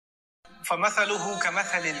فَمَثَلُهُ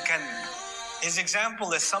كَمَثَلِ الْكَلْبِ. His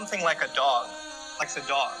example is something like a dog, like the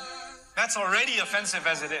dog. That's already offensive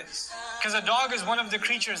as it is. Because a dog is one of the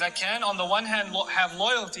creatures that can, on the one hand, have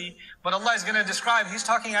loyalty, but Allah is going to describe, He's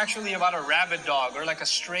talking actually about a rabid dog or like a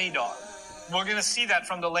stray dog. We're going to see that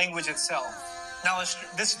from the language itself. Now,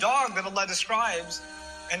 this dog that Allah describes,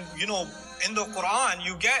 and you know, in the Quran,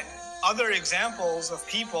 you get other examples of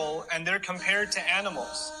people and they're compared to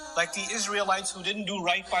animals. Like the Israelites who didn't do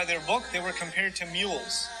right by their book, they were compared to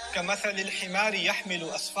mules. كَمَثَلِ الْحِمَارِ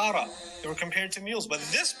يَحْمِلُ أَسْفَارًا. They were compared to mules. But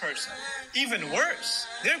this person, even worse,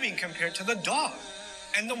 they're being compared to the dog.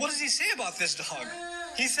 And then what does he say about this dog?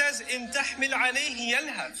 He says, إِن تَحْمِلْ عَلَيْهِ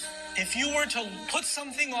يَلْهَثْ. If you were to put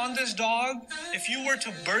something on this dog, if you were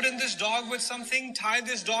to burden this dog with something, tie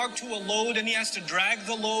this dog to a load and he has to drag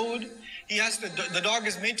the load, the dog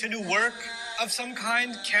is made to do work of some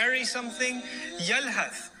kind, carry something,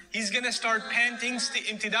 يَلْهَث. He's going to start panting,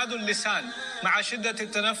 imtidadul lisan, ma'a shiddat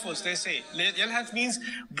al-tanaffus, they say. Yalhath means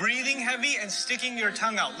breathing heavy and sticking your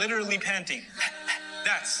tongue out, literally panting.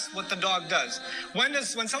 That's what the dog does. When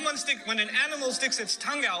an animal sticks its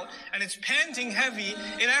tongue out and it's panting heavy,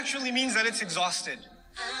 it actually means that it's exhausted.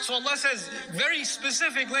 So Allah says, very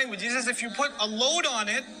specific language. He says if you put a load on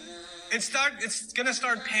it, it's going to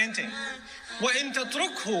start panting. وَإِن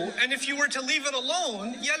تَتْرُكْهُ. And if you were to leave it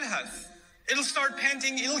alone, yalhath. It'll start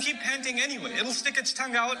panting, it'll keep panting anyway. It'll stick its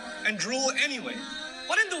tongue out and drool anyway.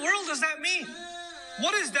 What in the world does that mean?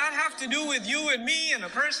 What does that have to do with you and me and a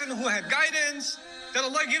person who had guidance? That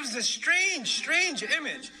Allah gives this strange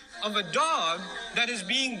image of a dog that is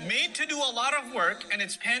being made to do a lot of work and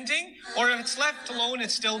it's panting, or if it's left alone,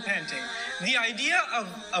 it's still panting. The idea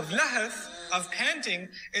of lahath, of panting,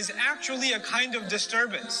 is actually a kind of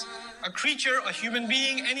disturbance. A creature, a human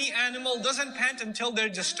being, any animal doesn't pant until they're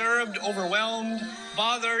disturbed, overwhelmed,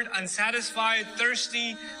 bothered, unsatisfied,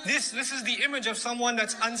 thirsty. This is the image of someone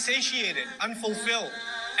that's unsatiated, unfulfilled.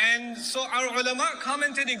 And so our ulama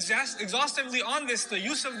commented exhaustively on this. The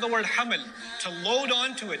use of the word hamal, to load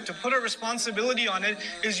onto it, to put a responsibility on it,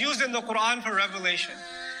 is used in the Quran for revelation.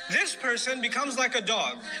 This person becomes like a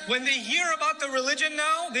dog. When they hear about the religion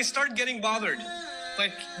now, they start getting bothered.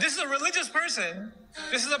 Like, this is a religious person.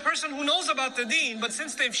 This is a person who knows about the deen, but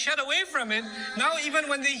since they've shed away from it, now even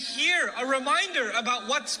when they hear a reminder about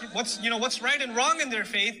what's right and wrong in their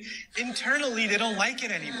faith, internally they don't like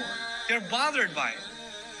it anymore. They're bothered by it.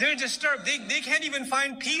 They're disturbed. They can't even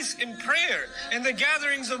find peace in prayer, in the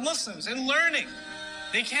gatherings of Muslims, in learning.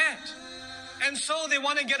 They can't. And so they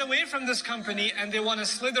want to get away from this company and they want to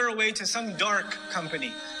slither away to some dark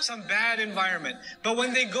company, some bad environment. But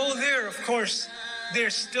when they go there, of course, they're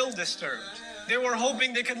still disturbed. They were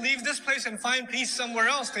hoping they could leave this place and find peace somewhere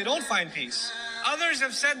else. They don't find peace. Others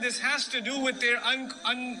have said this has to do with their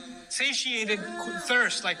unsatiated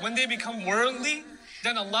thirst. Like when they become worldly,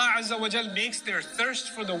 then Allah Azza wa Jal makes their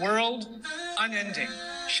thirst for the world unending.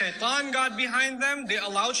 Shaitan got behind them, they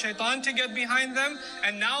allowed shaitan to get behind them,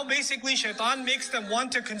 and now basically shaitan makes them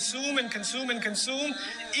want to consume and consume and consume,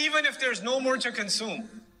 even if there's no more to consume.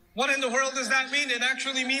 What in the world does that mean? It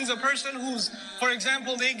actually means a person who's, for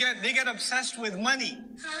example, they get obsessed with money.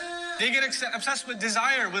 They get obsessed with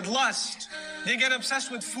desire, with lust. They get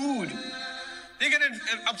obsessed with food. They get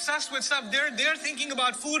obsessed with stuff. They're thinking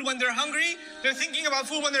about food when they're hungry. They're thinking about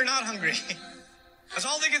food when they're not hungry. That's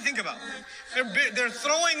all they can think about. They're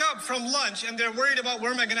throwing up from lunch and they're worried about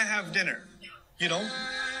where am I going to have dinner. You know,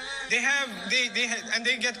 they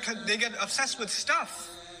get obsessed with stuff.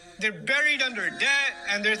 They're buried under debt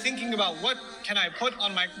and they're thinking about what can I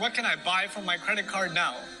buy from my credit card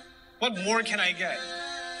now? What more can I get?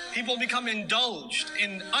 People become indulged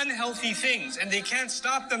in unhealthy things and they can't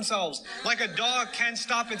stop themselves, like a dog can't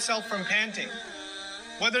stop itself from panting.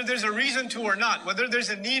 Whether there's a reason to or not, whether there's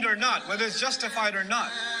a need or not, whether it's justified or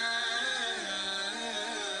not.